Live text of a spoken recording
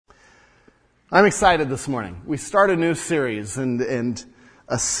I'm excited this morning. We start a new series and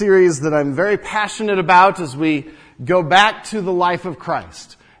a series that I'm very passionate about as we go back to the life of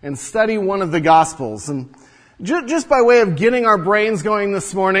Christ and study one of the Gospels. And just by way of getting our brains going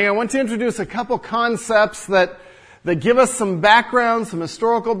this morning, I want to introduce a couple concepts that give us some background, some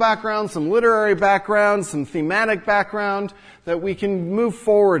historical background, some literary background, some thematic background that we can move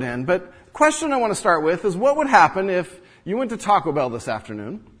forward in. But the question I want to start with is what would happen if you went to Taco Bell this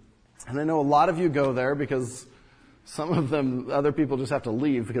afternoon? And I know a lot of you go there because some of them, other people just have to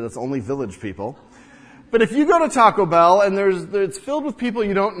leave because it's only village people. But if you go to Taco Bell and it's filled with people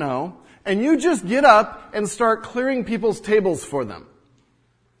you don't know, and you just get up and start clearing people's tables for them,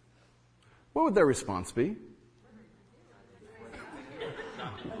 what would their response be?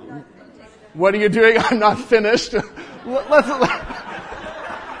 What are you doing? I'm not finished.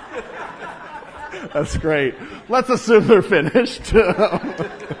 That's great. Let's assume they're finished.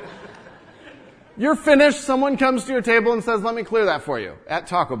 You're finished. Someone comes to your table and says, let me clear that for you at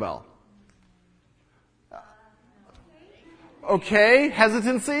Taco Bell. Okay.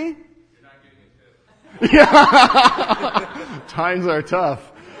 Hesitancy? Yeah. Times are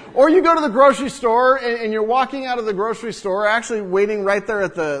tough. Or you go to the grocery store and you're walking out of the grocery store, actually waiting right there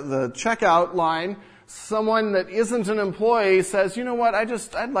at the checkout line. Someone that isn't an employee says, you know what,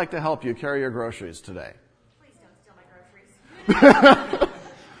 I'd like to help you carry your groceries today. Please don't steal my groceries.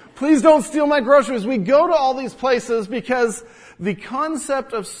 Please don't steal my groceries. We go to all these places because the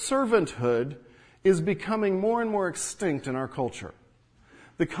concept of servanthood is becoming more and more extinct in our culture.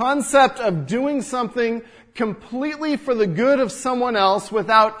 The concept of doing something completely for the good of someone else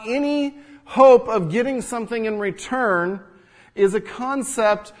without any hope of getting something in return is a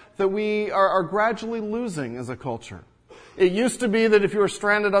concept that we are gradually losing as a culture. It used to be that if you were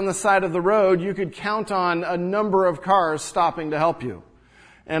stranded on the side of the road, you could count on a number of cars stopping to help you.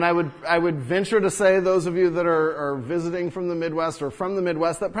 And I would venture to say, those of you that are visiting from the Midwest or from the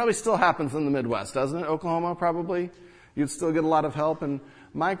Midwest, that probably still happens in the Midwest, doesn't it? Oklahoma, probably. You'd still get a lot of help. And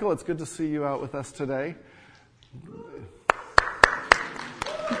Michael, it's good to see you out with us today.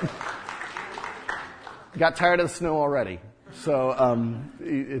 Got tired of the snow already. So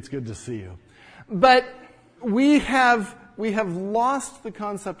it's good to see you. But we have lost the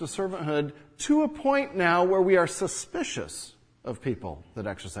concept of servanthood to a point now where we are suspicious of people that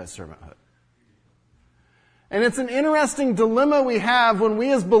exercise servanthood. And it's an interesting dilemma we have when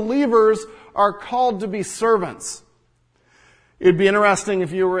we as believers are called to be servants. It'd be interesting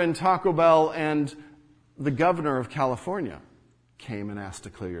if you were in Taco Bell and the governor of California came and asked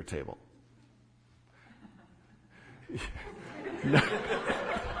to clear your table.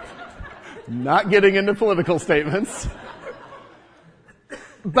 Not getting into political statements.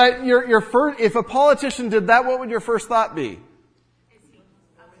 But if a politician did that, what would your first thought be?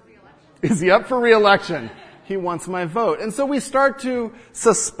 Is he up for re-election? He wants my vote. And so we start to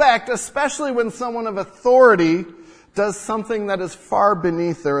suspect, especially when someone of authority does something that is far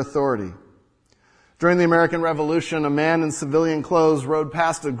beneath their authority. During the American Revolution, a man in civilian clothes rode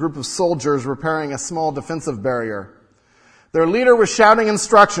past a group of soldiers repairing a small defensive barrier. Their leader was shouting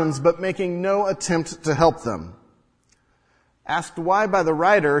instructions, but making no attempt to help them. Asked why by the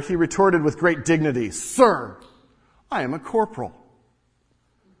rider, he retorted with great dignity, "Sir, I am a corporal."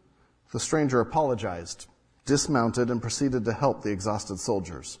 The stranger apologized, dismounted, and proceeded to help the exhausted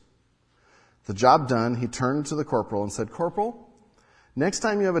soldiers. The job done, he turned to the corporal and said, "Corporal, next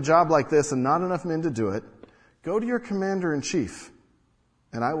time you have a job like this and not enough men to do it, go to your commander-in-chief,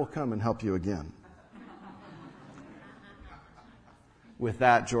 and I will come and help you again." With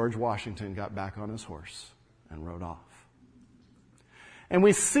that, George Washington got back on his horse and rode off. And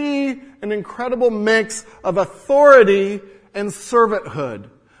we see an incredible mix of authority and servanthood.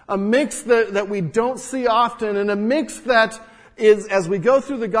 A mix that we don't see often, and a mix that is, as we go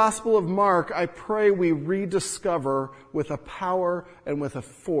through the Gospel of Mark, I pray we rediscover with a power and with a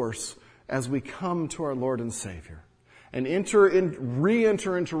force as we come to our Lord and Savior and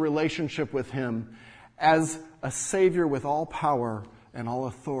re-enter into relationship with Him as a Savior with all power and all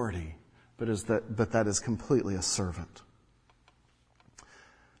authority, but that is completely a servant.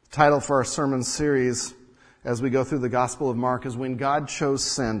 The title for our sermon series as we go through the Gospel of Mark is When God Chose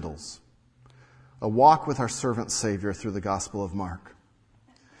Sandals, a walk with our servant Savior through the Gospel of Mark.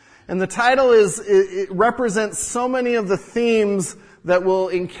 And the title it represents so many of the themes that we'll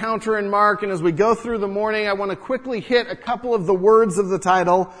encounter in Mark. And as we go through the morning, I want to quickly hit a couple of the words of the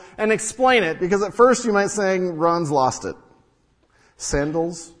title and explain it, because at first you might say, Ron's lost it.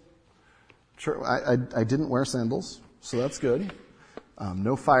 Sandals. I didn't wear sandals, so that's good.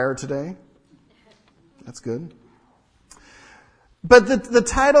 No fire today. That's good. But the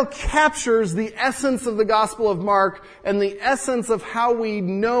title captures the essence of the Gospel of Mark and the essence of how we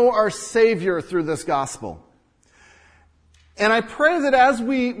know our Savior through this Gospel. And I pray that as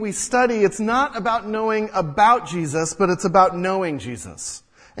we study, it's not about knowing about Jesus, but it's about knowing Jesus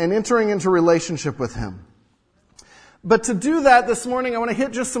and entering into relationship with Him. But to do that this morning, I want to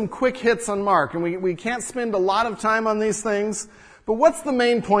hit just some quick hits on Mark. And we can't spend a lot of time on these things. But what's the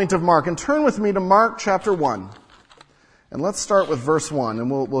main point of Mark? And turn with me to Mark chapter 1. And let's start with verse 1. And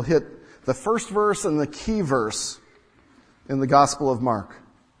we'll hit the first verse and the key verse in the Gospel of Mark.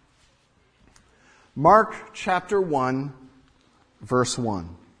 Mark chapter 1, verse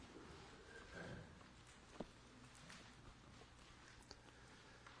 1.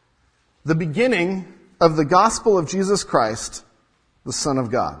 The beginning of the gospel of Jesus Christ, the Son of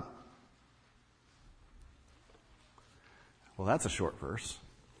God. Well, that's a short verse.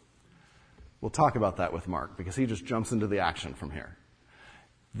 We'll talk about that with Mark because he just jumps into the action from here.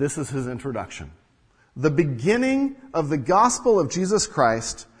 This is his introduction. The beginning of the gospel of Jesus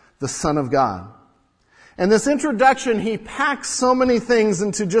Christ, the Son of God. And this introduction, he packs so many things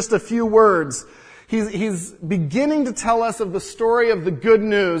into just a few words. He's beginning to tell us of the story of the good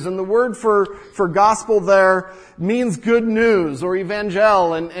news. And the word for gospel there means good news or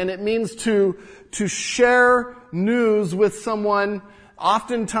evangel. And it means to share news with someone,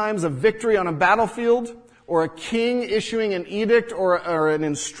 oftentimes a victory on a battlefield or a king issuing an edict or an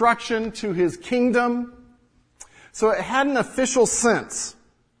instruction to his kingdom. So it had an official sense.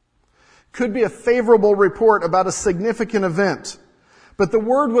 Could be a favorable report about a significant event. But the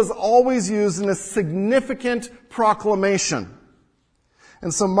word was always used in a significant proclamation.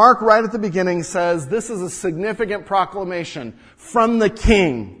 And so Mark, right at the beginning, says this is a significant proclamation from the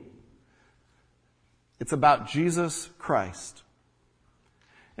King. It's about Jesus Christ.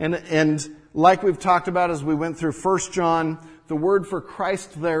 And like we've talked about as we went through 1 John, the word for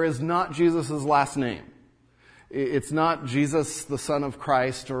Christ there is not Jesus' last name. It's not Jesus, the Son of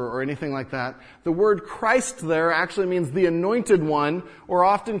Christ, or anything like that. The word Christ there actually means the anointed one, or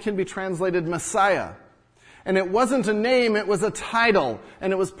often can be translated Messiah. And it wasn't a name, it was a title.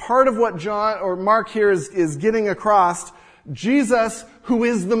 And it was part of what John, or Mark here is getting across. Jesus, who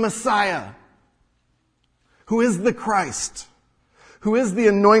is the Messiah. Who is the Christ. Who is the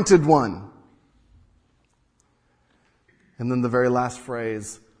anointed one. And then the very last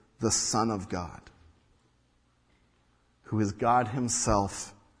phrase, the Son of God. Who is God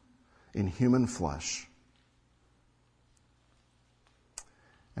Himself in human flesh.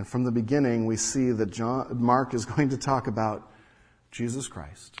 And from the beginning, we see that Mark is going to talk about Jesus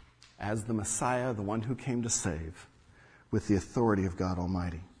Christ as the Messiah, the one who came to save, with the authority of God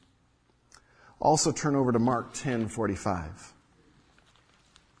Almighty. Also turn over to Mark 10:45.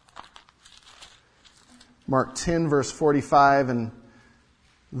 Mark 10, verse 45, and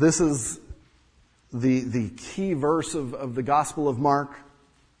this is the key verse of the Gospel of Mark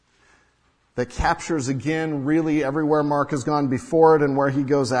that captures again really everywhere Mark has gone before it and where he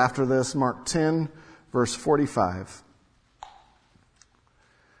goes after this. Mark 10, verse 45.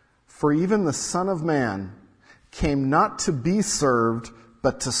 For even the Son of Man came not to be served,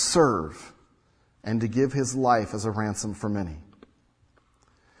 but to serve, and to give His life as a ransom for many.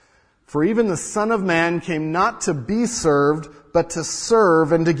 For even the Son of Man came not to be served, but to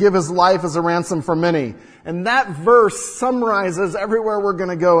serve and to give His life as a ransom for many. And that verse summarizes everywhere we're going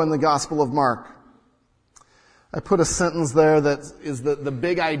to go in the Gospel of Mark. I put a sentence there that is the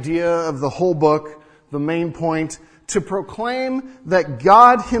big idea of the whole book, the main point, to proclaim that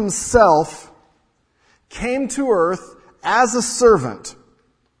God Himself came to earth as a servant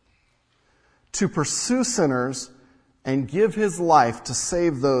to pursue sinners and give His life to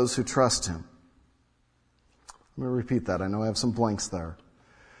save those who trust Him. Let me repeat that. I know I have some blanks there.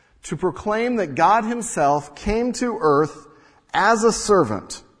 To proclaim that God Himself came to earth as a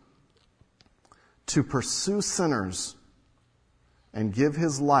servant to pursue sinners and give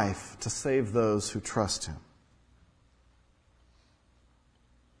His life to save those who trust Him.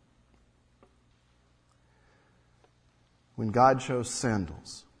 When God chose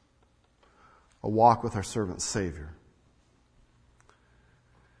sandals, a walk with our servant Savior.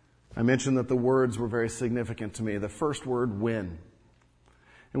 I mentioned that the words were very significant to me. The first word, when.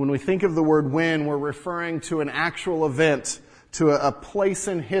 And when we think of the word when, we're referring to an actual event, to a place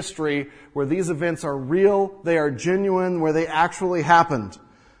in history where these events are real, they are genuine, where they actually happened.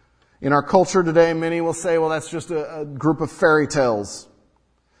 In our culture today, many will say, well, that's just a group of fairy tales.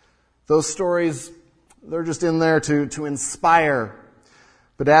 Those stories, they're just in there to inspire.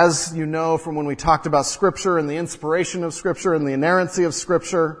 But as you know from when we talked about Scripture and the inspiration of Scripture and the inerrancy of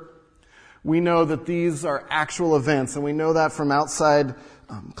Scripture, We know that these are actual events, and we know that from outside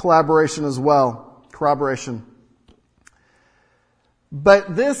collaboration as well, corroboration.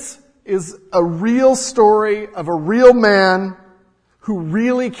 But this is a real story of a real man who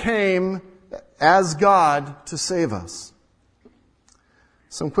really came as God to save us.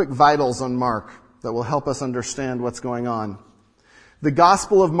 Some quick vitals on Mark that will help us understand what's going on. The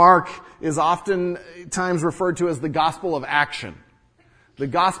Gospel of Mark is oftentimes referred to as the Gospel of Action. The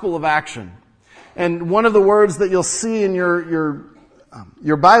Gospel of Action. And one of the words that you'll see in your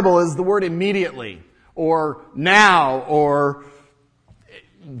Bible is the word immediately, or now, or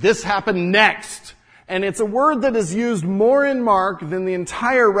this happened next. And it's a word that is used more in Mark than the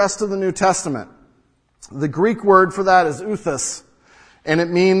entire rest of the New Testament. The Greek word for that is outhos, and it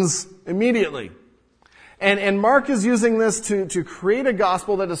means immediately. And Mark is using this to create a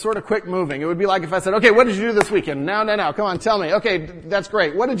gospel that is sort of quick moving. It would be like if I said, okay, what did you do this weekend? Now, come on, tell me. Okay, that's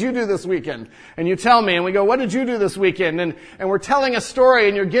great. What did you do this weekend? And you tell me, and we go, what did you do this weekend? And we're telling a story,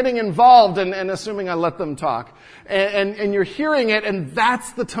 and you're getting involved, and assuming I let them talk. And you're hearing it, and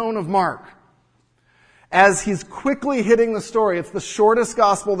that's the tone of Mark. As he's quickly hitting the story, it's the shortest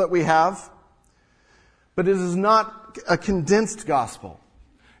gospel that we have, but it is not a condensed gospel.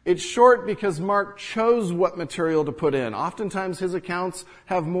 It's short because Mark chose what material to put in. Oftentimes his accounts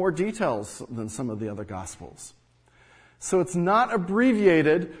have more details than some of the other Gospels. So it's not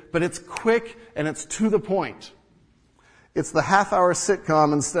abbreviated, but it's quick and it's to the point. It's the half-hour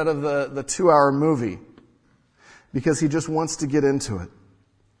sitcom instead of the 2-hour movie, because he just wants to get into it.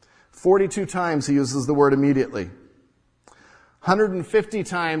 42 times he uses the word immediately. 150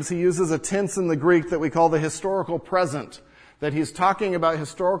 times he uses a tense in the Greek that we call the historical present, that he's talking about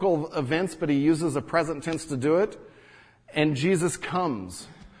historical events, but he uses a present tense to do it. And Jesus comes,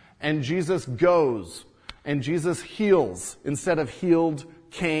 and Jesus goes, and Jesus heals instead of healed,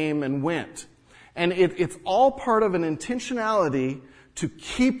 came, and went. And it's all part of an intentionality to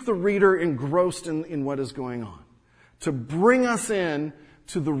keep the reader engrossed in what is going on, to bring us in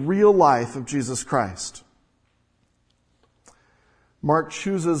to the real life of Jesus Christ. Mark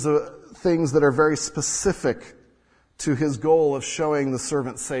chooses things that are very specific to his goal of showing the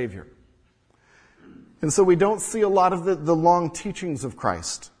servant Savior. And so we don't see a lot of the long teachings of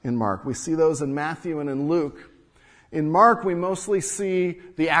Christ in Mark. We see those in Matthew and in Luke. In Mark, we mostly see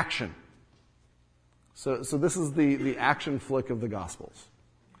the action. So this is the action flick of the Gospels.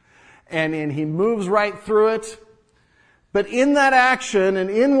 And he moves right through it. But in that action and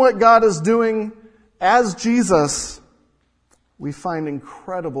in what God is doing as Jesus, we find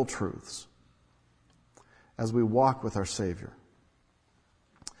incredible truths as we walk with our Savior.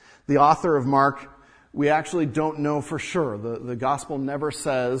 The author of Mark, we actually don't know for sure. The Gospel never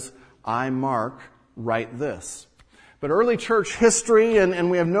says, I, Mark, write this. But early church history, and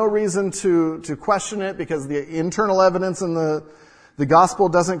we have no reason to question it because the internal evidence in the Gospel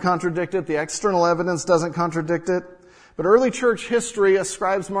doesn't contradict it. The external evidence doesn't contradict it. But early church history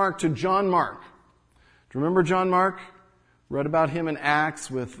ascribes Mark to John Mark. Do you remember John Mark? Read about him in Acts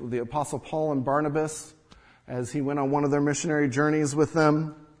with the Apostle Paul and Barnabas as he went on one of their missionary journeys with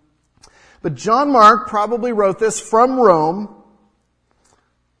them. But John Mark probably wrote this from Rome,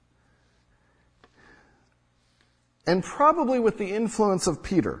 and probably with the influence of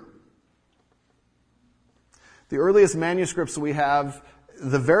Peter. The earliest manuscripts we have,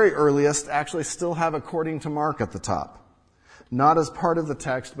 the very earliest, actually still have according to Mark at the top. Not as part of the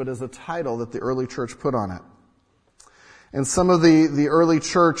text, but as a title that the early church put on it. And some of the early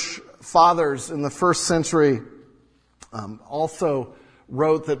church fathers in the first century also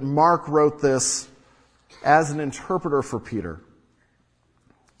wrote that Mark wrote this as an interpreter for Peter.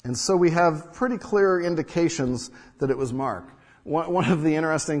 And so we have pretty clear indications that it was Mark. One of the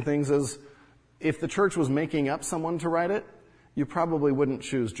interesting things is, if the church was making up someone to write it, you probably wouldn't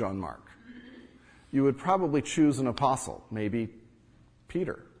choose John Mark. You would probably choose an apostle, maybe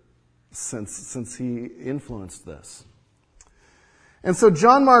Peter, since he influenced this. And so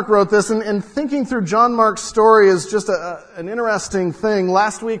John Mark wrote this, and thinking through John Mark's story is just an interesting thing.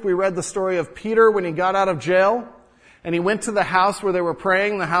 Last week we read the story of Peter when he got out of jail, and he went to the house where they were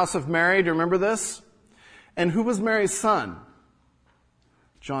praying, the house of Mary. Do you remember this? And who was Mary's son?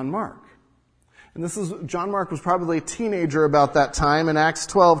 John Mark. And John Mark was probably a teenager about that time in Acts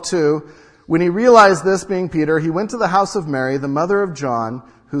 12:2. When he realized this, being Peter, he went to the house of Mary, the mother of John,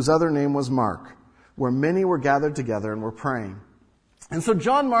 whose other name was Mark, where many were gathered together and were praying. And so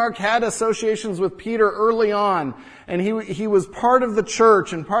John Mark had associations with Peter early on, and he was part of the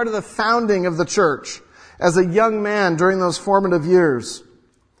church and part of the founding of the church as a young man during those formative years.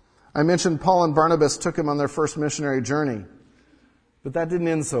 I mentioned Paul and Barnabas took him on their first missionary journey, but that didn't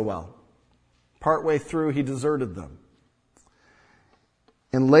end so well. Partway through, he deserted them.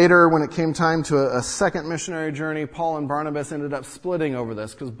 And later, when it came time to a second missionary journey, Paul and Barnabas ended up splitting over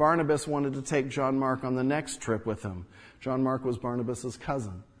this because Barnabas wanted to take John Mark on the next trip with him. John Mark was Barnabas'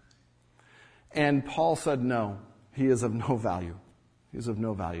 cousin. And Paul said, no, he is of no value. He's of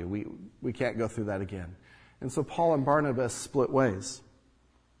no value. We can't go through that again. And so Paul and Barnabas split ways.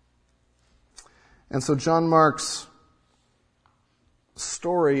 And so John Mark's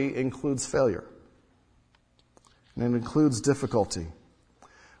story includes failure. And it includes difficulty.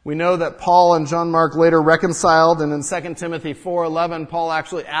 We know that Paul and John Mark later reconciled, and in 2 Timothy 4:11, Paul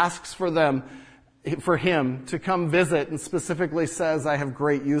actually asks for him to come visit, and specifically says, I have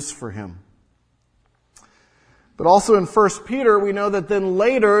great use for him. But also in 1 Peter, we know that then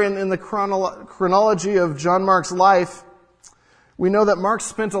later in the chronology of John Mark's life, we know that Mark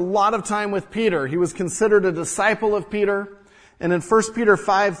spent a lot of time with Peter. He was considered a disciple of Peter. And in 1 Peter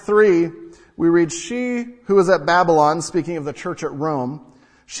 5:3, we read, she who was at Babylon, speaking of the church at Rome,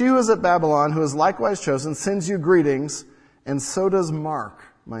 she who is at Babylon, who is likewise chosen, sends you greetings, and so does Mark,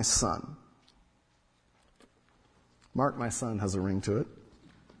 my son. Mark, my son, has a ring to it.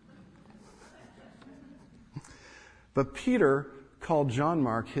 But Peter called John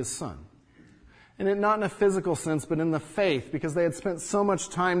Mark his son. And not in a physical sense, but in the faith, because they had spent so much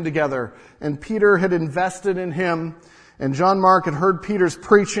time together. And Peter had invested in him, and John Mark had heard Peter's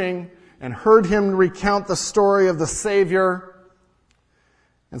preaching, and heard him recount the story of the Savior.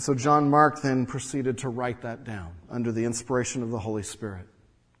 And so John Mark then proceeded to write that down under the inspiration of the Holy Spirit.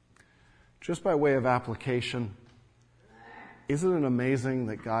 Just by way of application, isn't it amazing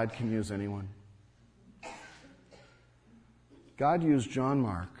that God can use anyone? God used John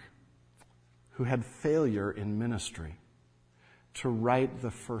Mark, who had failure in ministry, to write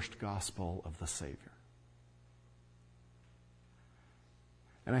the first gospel of the Savior.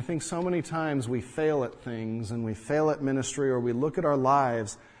 And I think so many times we fail at things, and we fail at ministry, or we look at our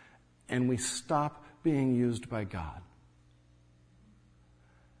lives and we stop being used by God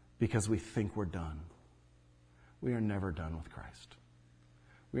because we think we're done. We are never done with Christ.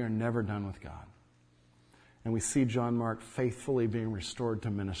 We are never done with God. And we see John Mark faithfully being restored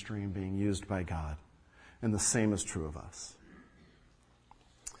to ministry and being used by God. And the same is true of us.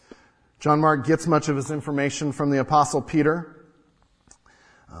 John Mark gets much of his information from the Apostle Peter.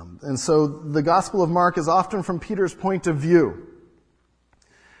 And so the Gospel of Mark is often from Peter's point of view.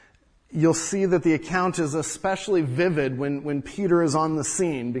 You'll see that the account is especially vivid when Peter is on the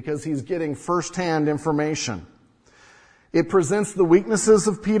scene because he's getting firsthand information. It presents the weaknesses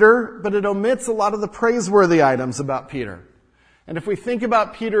of Peter, but it omits a lot of the praiseworthy items about Peter. And if we think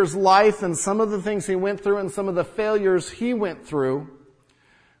about Peter's life and some of the things he went through and some of the failures he went through,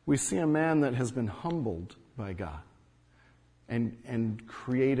 we see a man that has been humbled by God and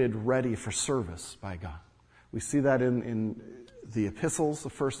created ready for service by God. We see that in the epistles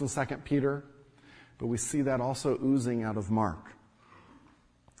of 1 and 2 Peter, but we see that also oozing out of Mark.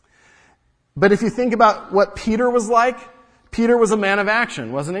 But if you think about what Peter was like, Peter was a man of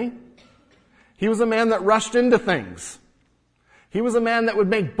action, wasn't he? He was a man that rushed into things. He was a man that would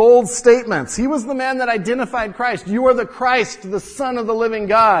make bold statements. He was the man that identified Christ. You are the Christ, the Son of the living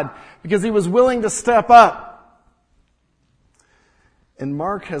God, because he was willing to step up. And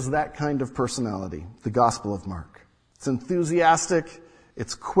Mark has that kind of personality, the Gospel of Mark. It's enthusiastic,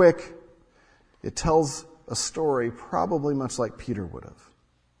 it's quick, it tells a story probably much like Peter would have.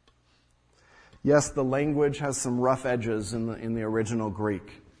 Yes, the language has some rough edges in the original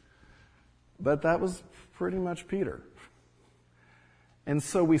Greek, but that was pretty much Peter. And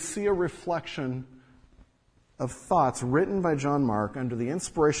so we see a reflection of thoughts written by John Mark under the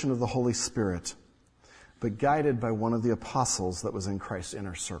inspiration of the Holy Spirit, but guided by one of the apostles that was in Christ's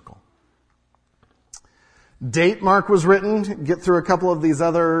inner circle. Date Mark was written, get through a couple of these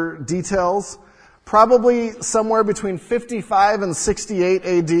other details, probably somewhere between 55 and 68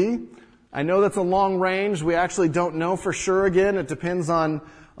 AD. I know that's a long range. We actually don't know for sure again. It depends on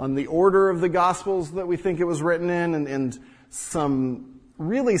the order of the Gospels that we think it was written in and some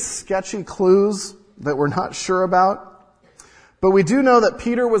really sketchy clues that we're not sure about. But we do know that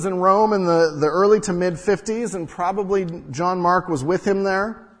Peter was in Rome in the early to mid-50s, and probably John Mark was with him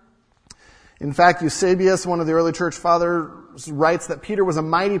there. In fact, Eusebius, one of the early church fathers, writes that Peter was a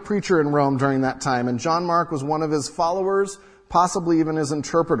mighty preacher in Rome during that time, and John Mark was one of his followers, possibly even his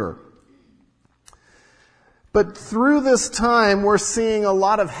interpreter. But through this time, we're seeing a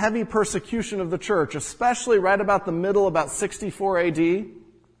lot of heavy persecution of the church, especially right about the middle, about 64 AD.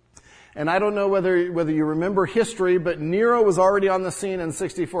 And I don't know whether you remember history, but Nero was already on the scene in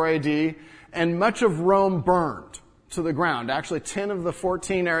 64 AD, and much of Rome burned to the ground. Actually, 10 of the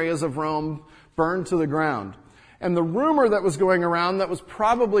 14 areas of Rome burned to the ground. And the rumor that was going around that was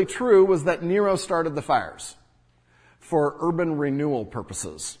probably true was that Nero started the fires for urban renewal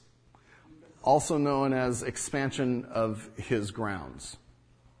purposes, also known as expansion of his grounds.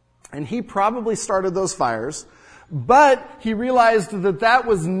 And he probably started those fires, but he realized that that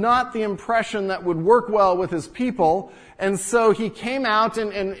was not the impression that would work well with his people. And so he came out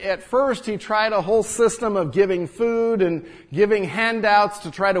and at first he tried a whole system of giving food and giving handouts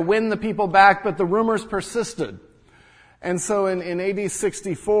to try to win the people back, but the rumors persisted. And so in AD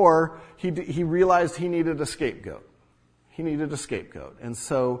 64, he realized he needed a scapegoat. He needed a scapegoat. And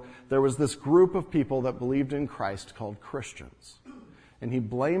so there was this group of people that believed in Christ called Christians. And he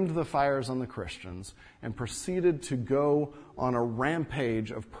blamed the fires on the Christians and proceeded to go on a rampage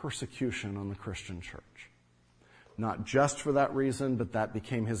of persecution on the Christian church. Not just for that reason, but that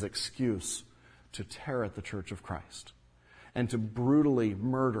became his excuse to tear at the Church of Christ and to brutally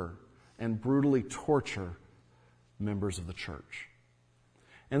murder and brutally torture members of the church.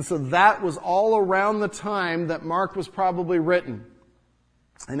 And so that was all around the time that Mark was probably written.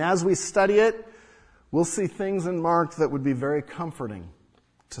 And as we study it, we'll see things in Mark that would be very comforting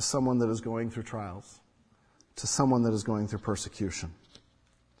to someone that is going through trials, to someone that is going through persecution.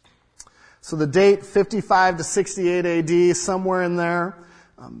 So the date, 55 to 68 AD, somewhere in there.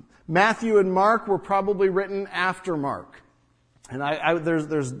 Matthew and Mark were probably written after Mark. And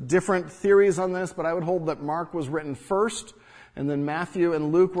there's different theories on this, but I would hold that Mark was written first, and then Matthew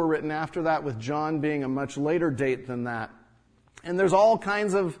and Luke were written after that, with John being a much later date than that. And there's all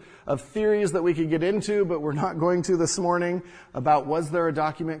kinds of theories that we could get into, but we're not going to this morning, about was there a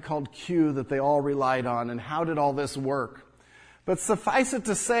document called Q that they all relied on, and how did all this work? But suffice it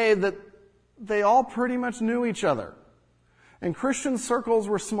to say that they all pretty much knew each other. And Christian circles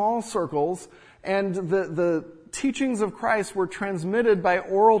were small circles, and the teachings of Christ were transmitted by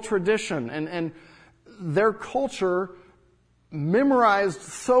oral tradition, and their culture memorized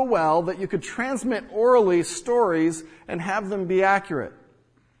so well that you could transmit orally stories and have them be accurate.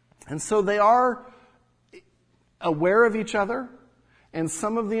 And so they are aware of each other, and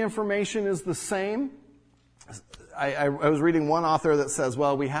some of the information is the same. I was reading one author that says,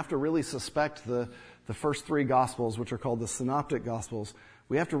 well, we have to really suspect the first three Gospels, which are called the Synoptic Gospels.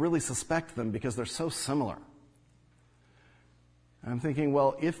 We have to really suspect them because they're so similar. And I'm thinking,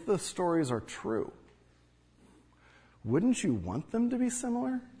 well, if the stories are true, wouldn't you want them to be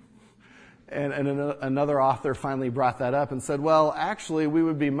similar? And another author finally brought that up and said, well, actually, we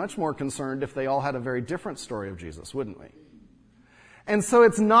would be much more concerned if they all had a very different story of Jesus, wouldn't we? And so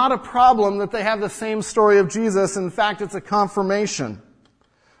it's not a problem that they have the same story of Jesus. In fact, it's a confirmation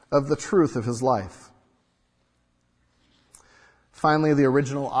of the truth of his life. Finally, the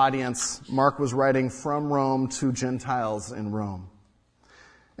original audience, Mark was writing from Rome to Gentiles in Rome.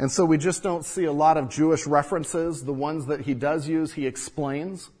 And so we just don't see a lot of Jewish references. The ones that he does use, he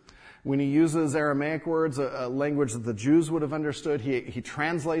explains. When he uses Aramaic words, a language that the Jews would have understood, he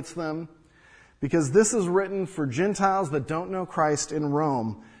translates them. Because this is written for Gentiles that don't know Christ in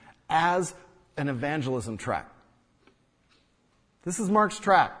Rome as an evangelism tract. This is Mark's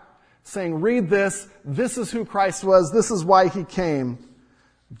tract, saying, read this is who Christ was, this is why he came.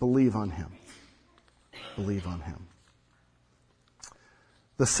 Believe on him. Believe on him.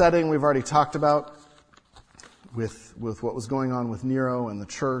 The setting we've already talked about with what was going on with Nero and the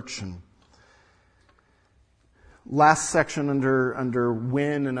church. And last section under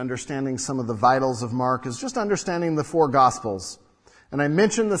when and understanding some of the vitals of Mark is just understanding the four Gospels. And I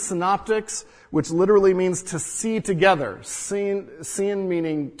mentioned the synoptics, which literally means to see together. Syn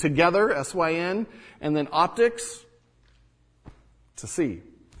meaning together, S-Y-N, and then optics, to see.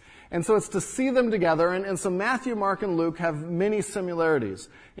 And so it's to see them together, and so Matthew, Mark, and Luke have many similarities.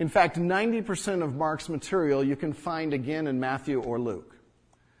 In fact, 90% of Mark's material you can find again in Matthew or Luke.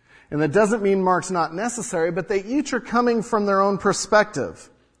 And that doesn't mean Mark's not necessary, but they each are coming from their own perspective.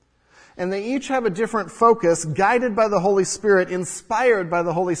 And they each have a different focus, guided by the Holy Spirit, inspired by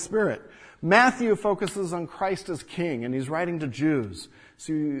the Holy Spirit. Matthew focuses on Christ as King, and he's writing to Jews.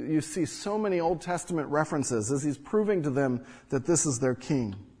 So you see so many Old Testament references as he's proving to them that this is their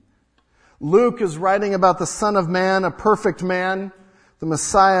King. Luke is writing about the Son of Man, a perfect man, the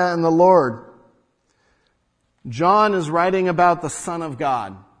Messiah and the Lord. John is writing about the Son of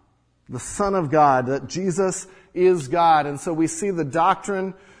God, that Jesus is God. And so we see the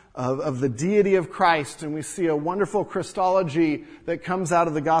doctrine of the deity of Christ, and we see a wonderful Christology that comes out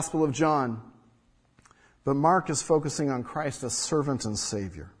of the Gospel of John. But Mark is focusing on Christ as servant and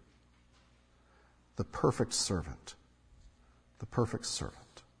Savior, the perfect servant, the perfect servant.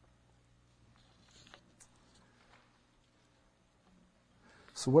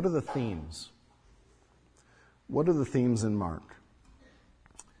 So what are the themes? What are the themes in Mark?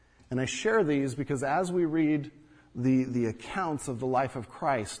 And I share these because as we read the accounts of the life of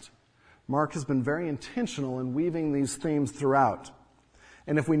Christ, Mark has been very intentional in weaving these themes throughout.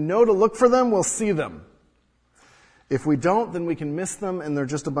 And if we know to look for them, we'll see them. If we don't, then we can miss them, and they're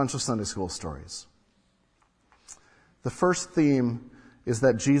just a bunch of Sunday school stories. The first theme is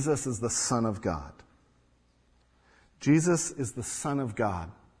that Jesus is the Son of God. Jesus is the Son of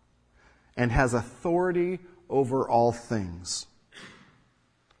God and has authority over all things.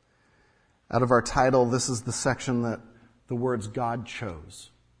 Out of our title, this is the section that the words God chose.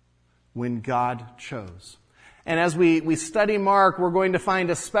 When God chose. And as we study Mark, we're going to find,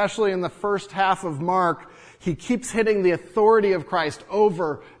 especially in the first half of Mark, he keeps hitting the authority of Christ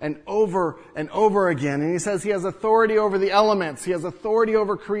over and over and over again. And he says he has authority over the elements. He has authority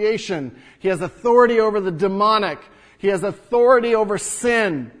over creation. He has authority over the demonic. He has authority over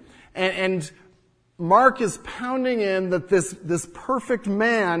sin. And Mark is pounding in that this perfect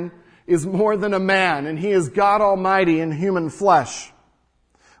man is more than a man, and he is God Almighty in human flesh.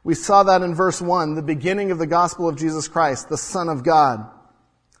 We saw that in verse 1, the beginning of the gospel of Jesus Christ, the Son of God.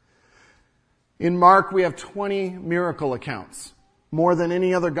 In Mark, we have 20 miracle accounts, more than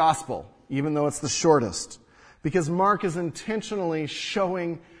any other gospel, even though it's the shortest, because Mark is intentionally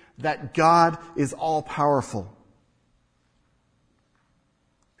showing that God is all-powerful.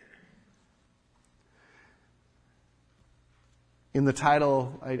 In the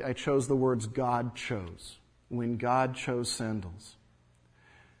title, I chose the words God chose, when God chose sandals,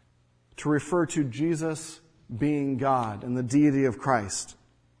 to refer to Jesus being God and the deity of Christ.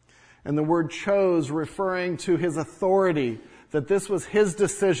 And the word chose referring to his authority, that this was his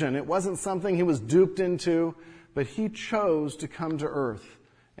decision. It wasn't something he was duped into, but he chose to come to earth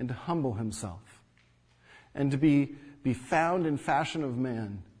and to humble himself and to be found in fashion of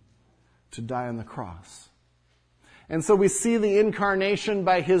man to die on the cross. And so we see the incarnation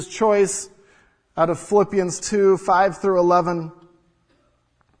by his choice out of Philippians 2, 5 through 11.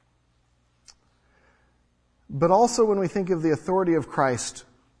 But also when we think of the authority of Christ,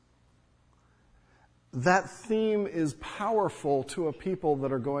 that theme is powerful to a people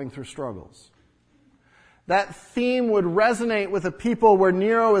that are going through struggles. That theme would resonate with a people where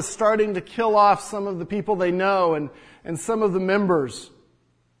Nero is starting to kill off some of the people they know and some of the members.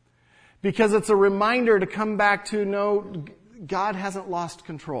 Because it's a reminder to come back to, no, God hasn't lost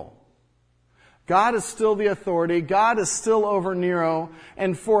control. God is still the authority. God is still over Nero.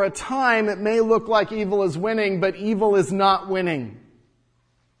 And for a time, it may look like evil is winning, but evil is not winning.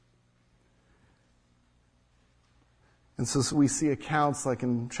 And so we see accounts like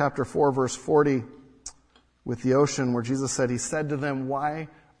in chapter 4, verse 40, with the ocean, where Jesus said, he said to them, "Why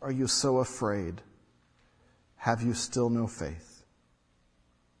are you so afraid? Have you still no faith?"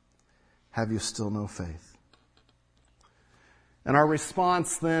 Have you still no faith? And our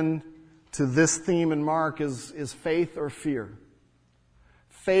response then to this theme in Mark is faith or fear.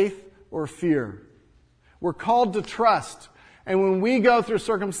 Faith or fear. We're called to trust. And when we go through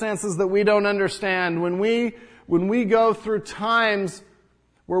circumstances that we don't understand, when we go through times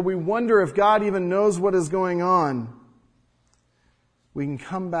where we wonder if God even knows what is going on, we can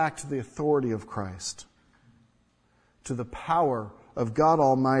come back to the authority of Christ, to the power of God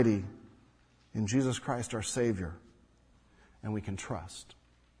Almighty in Jesus Christ our Savior, and we can trust.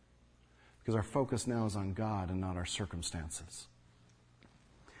 Because our focus now is on God and not our circumstances.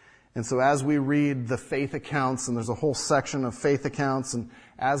 And so as we read the faith accounts, and there's a whole section of faith accounts, and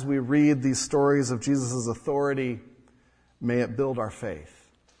as we read these stories of Jesus' authority, may it build our faith.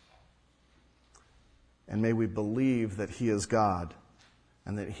 And may we believe that he is God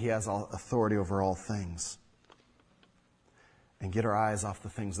and that he has all authority over all things. And get our eyes off the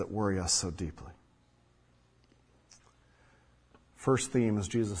things that worry us so deeply. First theme is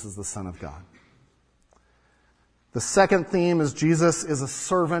Jesus is the Son of God. The second theme is Jesus is a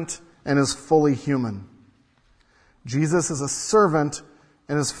servant and is fully human. Jesus is a servant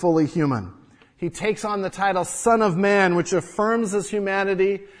and is fully human. He takes on the title Son of Man, which affirms his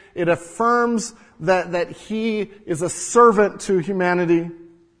humanity. It affirms that he is a servant to humanity.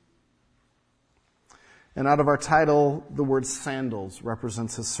 And out of our title, the word sandals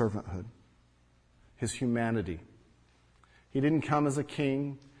represents his servanthood, his humanity. He didn't come as a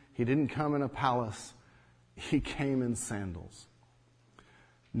king. He didn't come in a palace. He came in sandals.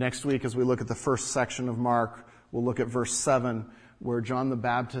 Next week, as we look at the first section of Mark, we'll look at verse 7, where John the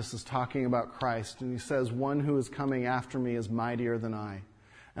Baptist is talking about Christ. And he says, "One who is coming after me is mightier than I,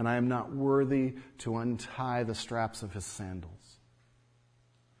 and I am not worthy to untie the straps of his sandals."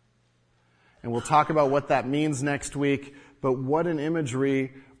 And we'll talk about what that means next week, but what an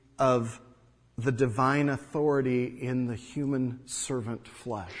imagery of the divine authority in the human servant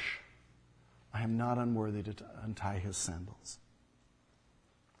flesh. I am not unworthy to untie his sandals.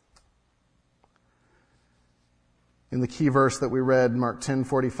 In the key verse that we read, Mark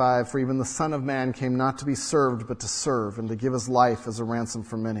 10:45, for even the Son of Man came not to be served, but to serve, and to give his life as a ransom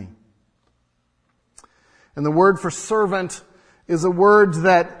for many. And the word for servant is a word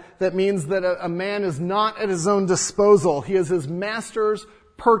that means that a man is not at his own disposal. He is his master's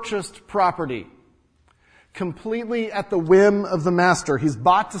purchased property, completely at the whim of the master. He's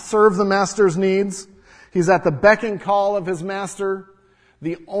bought to serve the master's needs. He's at the beck and call of his master.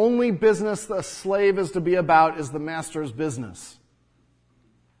 The only business a slave is to be about is the master's business.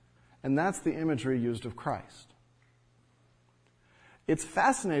 And that's the imagery used of Christ. It's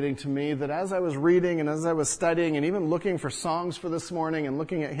fascinating to me that as I was reading and as I was studying and even looking for songs for this morning and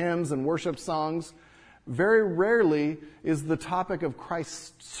looking at hymns and worship songs, very rarely is the topic of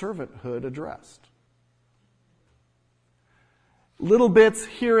Christ's servanthood addressed. Little bits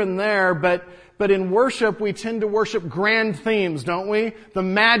here and there, but in worship we tend to worship grand themes, don't we? The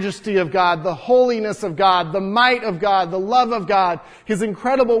majesty of God, the holiness of God, the might of God, the love of God, his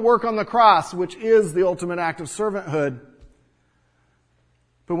incredible work on the cross, which is the ultimate act of servanthood.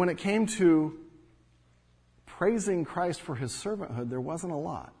 But when it came to praising Christ for his servanthood, there wasn't a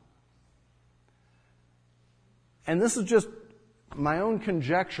lot. And this is just my own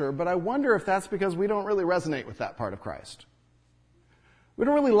conjecture, but I wonder if that's because we don't really resonate with that part of Christ. We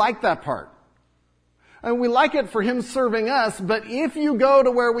don't really like that part. I mean, we like it for him serving us, but if you go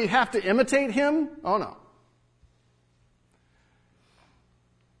to where we have to imitate him, oh no.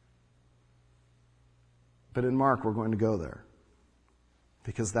 But in Mark, we're going to go there,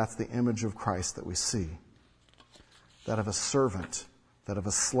 because that's the image of Christ that we see. That of a servant, that of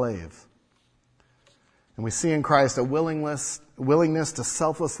a slave. And we see in Christ a willingness to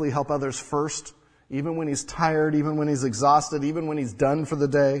selflessly help others first, even when he's tired, even when he's exhausted, even when he's done for the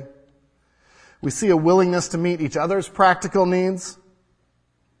day. We see a willingness to meet each other's practical needs.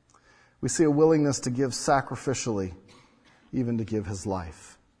 We see a willingness to give sacrificially, even to give his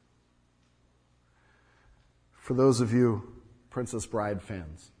life. For those of you Princess Bride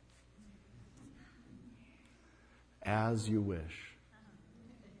fans, as you wish.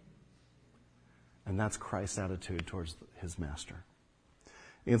 And that's Christ's attitude towards his master.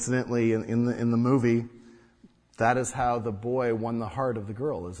 Incidentally, in the movie, that is how the boy won the heart of the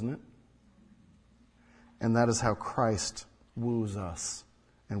girl, isn't it? And that is how Christ woos us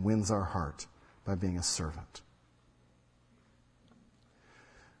and wins our heart, by being a servant.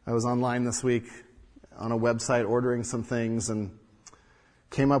 I was online this week on a website ordering some things and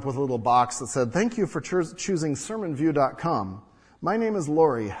came up with a little box that said, "Thank you for choosing sermonview.com. My name is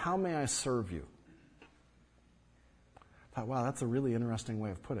Lori. How may I serve you?" I thought, wow, that's a really interesting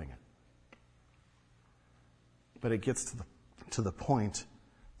way of putting it. But it gets to the point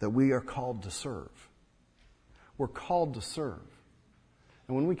that we are called to serve. We're called to serve.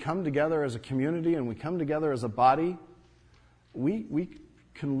 And when we come together as a community and we come together as a body, we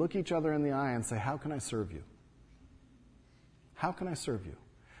can look each other in the eye and say, how can I serve you? How can I serve you?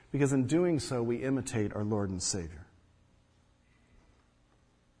 Because in doing so, we imitate our Lord and Savior.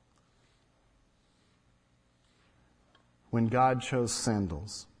 When God chose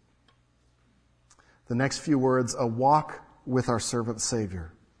sandals. The next few words, a walk with our servant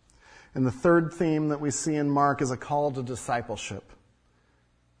Savior. And the third theme that we see in Mark is a call to discipleship.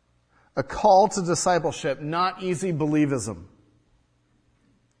 A call to discipleship, not easy believism.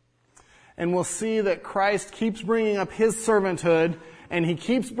 And we'll see that Christ keeps bringing up his servanthood, and he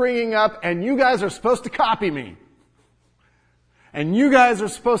keeps bringing up, and you guys are supposed to copy me. And you guys are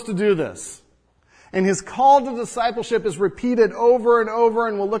supposed to do this. And his call to discipleship is repeated over and over,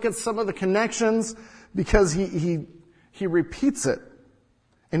 and we'll look at some of the connections because he repeats it.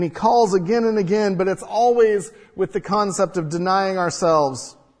 And he calls again and again, but it's always with the concept of denying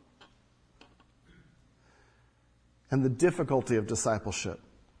ourselves and the difficulty of discipleship.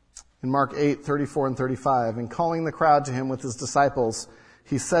 In Mark 8:34 and 35, and calling the crowd to him with his disciples,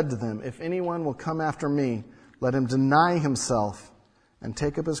 he said to them, "If anyone will come after me, let him deny himself and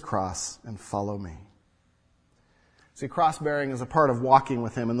take up his cross and follow me." See, cross-bearing is a part of walking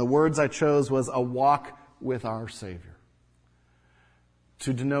with him, and the words I chose was a walk with our Savior,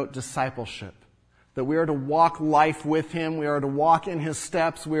 to denote discipleship, that we are to walk life with him, we are to walk in his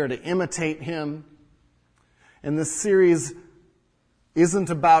steps, we are to imitate him. And this series isn't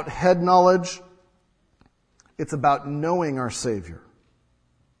about head knowledge, it's about knowing our Savior.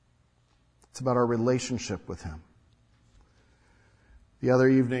 It's about our relationship with him. The other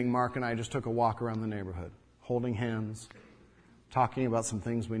evening, Mark and I just took a walk around the neighborhood, holding hands, talking about some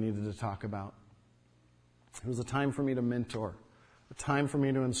things we needed to talk about. It was a time for me to mentor, a time for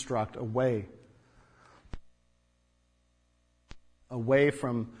me to instruct, away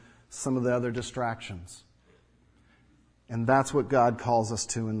from some of the other distractions. And that's what God calls us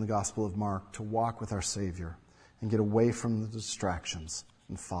to in the Gospel of Mark, to walk with our Savior and get away from the distractions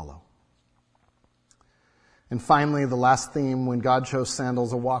and follow. And finally, the last theme, when God chose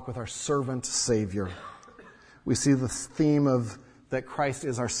sandals, a walk with our servant Savior. We see the theme of that Christ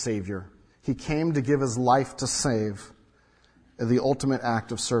is our Savior. He came to give his life to save, the ultimate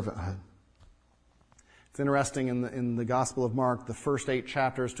act of servanthood. It's interesting, in the Gospel of Mark, the first 8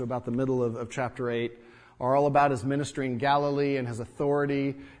 chapters to about the middle of chapter 8 are all about his ministry in Galilee and his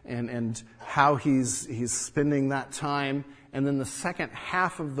authority and how he's spending that time. And then the second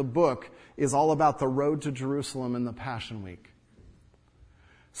half of the book is all about the road to Jerusalem and the Passion Week.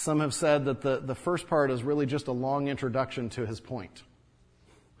 Some have said that the first part is really just a long introduction to his point,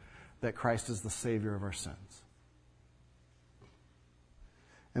 that Christ is the Savior of our sins.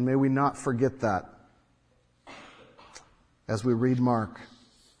 And may we not forget that as we read Mark,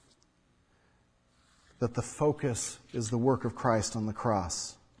 that the focus is the work of Christ on the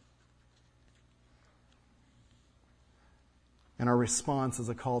cross. And our response is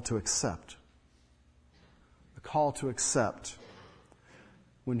a call to accept. A call to accept.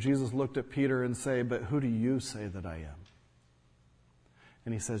 When Jesus looked at Peter and said, "But who do you say that I am?"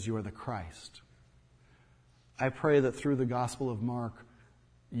 And he says, "You are the Christ." I pray that through the Gospel of Mark,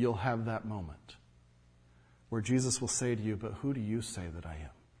 you'll have that moment where Jesus will say to you, "But who do you say that I am?"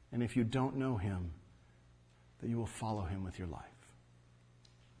 And if you don't know him, that you will follow him with your life.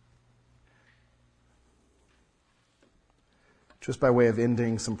 Just by way of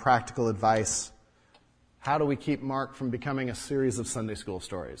ending, some practical advice. How do we keep Mark from becoming a series of Sunday school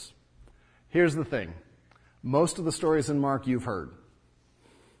stories? Here's the thing. Most of the stories in Mark you've heard.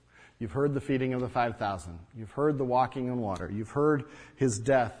 You've heard the feeding of the 5,000. You've heard the walking on water. You've heard his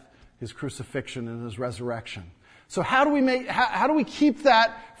death, his crucifixion, and his resurrection. So how do we keep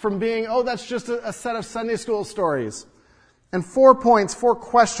that from being, that's just a set of Sunday school stories? And 4 points, 4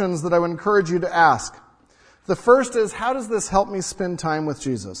 questions that I would encourage you to ask. The first is, how does this help me spend time with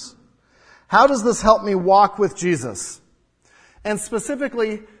Jesus? How does this help me walk with Jesus? And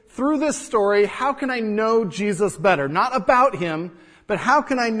specifically, through this story, how can I know Jesus better? Not about him, but how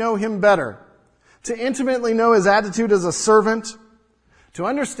can I know him better? To intimately know his attitude as a servant, to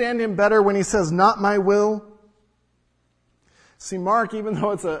understand him better when he says, "Not my will." See, Mark, even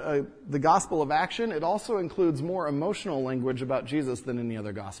though it's the gospel of action, it also includes more emotional language about Jesus than any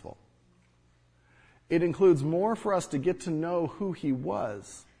other gospel. It includes more for us to get to know who he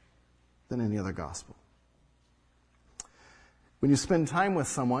was than any other gospel. When you spend time with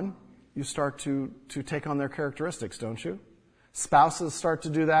someone, you start to take on their characteristics, don't you? Spouses start to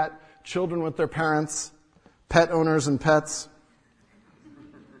do that, children with their parents, pet owners and pets.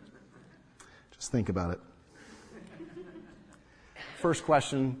 Just think about it. First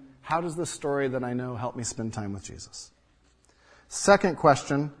question, how does this story that I know help me spend time with Jesus? Second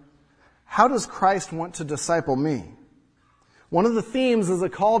question, how does Christ want to disciple me? One of the themes is a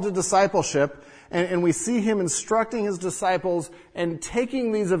call to discipleship, and we see him instructing his disciples and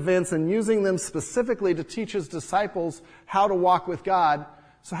taking these events and using them specifically to teach his disciples how to walk with God.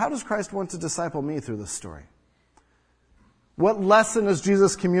 So how does Christ want to disciple me through this story? What lesson is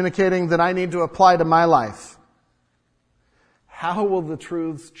Jesus communicating that I need to apply to my life? How will the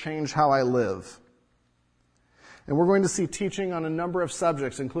truths change how I live? And we're going to see teaching on a number of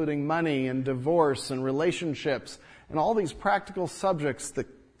subjects, including money and divorce and relationships and all these practical subjects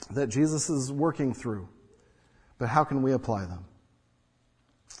that Jesus is working through. But how can we apply them?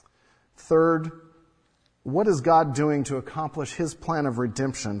 Third, what is God doing to accomplish his plan of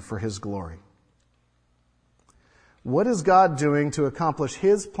redemption for his glory? What is God doing to accomplish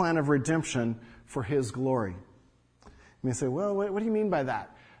his plan of redemption for his glory? You may say, well, what do you mean by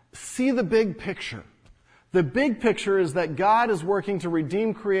that? See the big picture. The big picture is that God is working to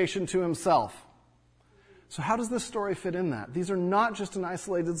redeem creation to himself. So how does this story fit in that? These are not just an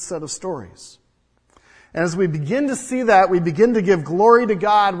isolated set of stories. And as we begin to see that, we begin to give glory to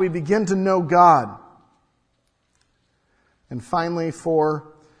God, we begin to know God. And finally,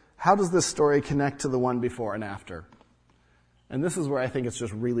 4, how does this story connect to the one before and after? And this is where I think it's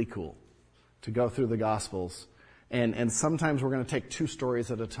just really cool to go through the Gospels. And sometimes we're going to take 2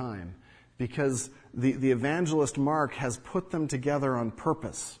 stories at a time because the evangelist Mark has put them together on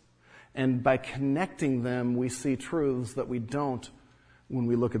purpose. And by connecting them, we see truths that we don't when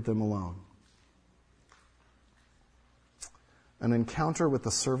we look at them alone. An encounter with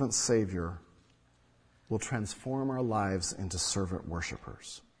the servant Savior will transform our lives into servant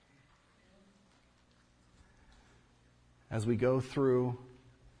worshipers. as we go through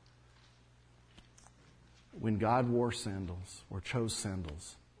when God wore sandals or chose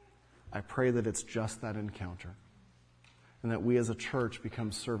sandals, I pray that it's just that encounter, and that we as a church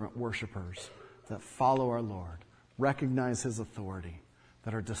become servant worshipers that follow our Lord, recognize His authority,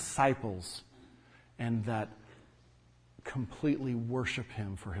 that are disciples, and that completely worship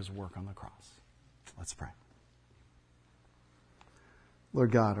Him for His work on the cross. Let's pray.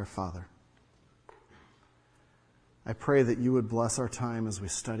 Lord God, our Father, I pray that you would bless our time as we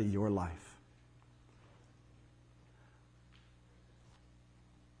study your life.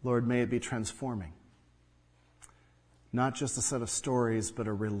 Lord, may it be transforming. Not just a set of stories, but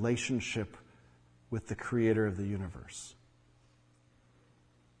a relationship with the Creator of the universe,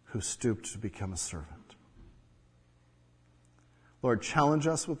 who stooped to become a servant. Lord, challenge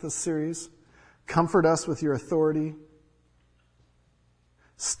us with this series. Comfort us with your authority.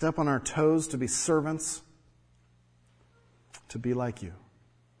 Step on our toes to be servants, to be like you.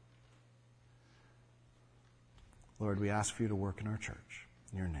 Lord, we ask for you to work in our church.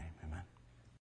 In your name, amen.